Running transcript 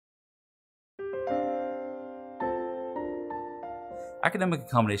Academic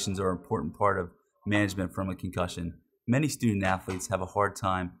accommodations are an important part of management from a concussion. Many student athletes have a hard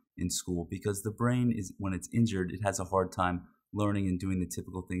time in school because the brain when it's injured, it has a hard time learning and doing the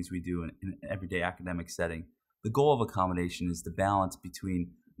typical things we do in an everyday academic setting. The goal of accommodation is the balance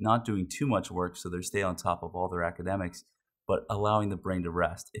between not doing too much work so they stay on top of all their academics, but allowing the brain to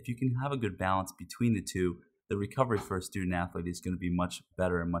rest. If you can have a good balance between the two, the recovery for a student athlete is going to be much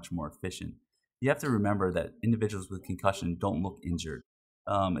better and much more efficient. You have to remember that individuals with concussion don't look injured.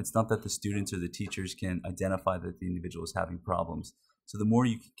 It's not that the students or the teachers can identify that the individual is having problems. So the more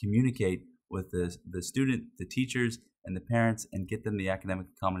you can communicate with the student, the teachers, and the parents and get them the academic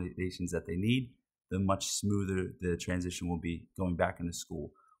accommodations that they need, the much smoother the transition will be going back into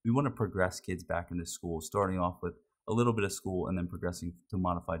school. We want to progress kids back into school, starting off with a little bit of school and then progressing to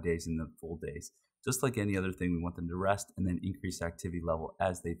modified days and then full days. Just like any other thing, we want them to rest and then increase activity level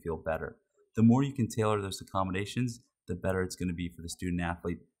as they feel better. The more you can tailor those accommodations, the better it's going to be for the student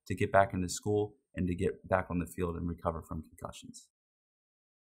athlete to get back into school and to get back on the field and recover from concussions.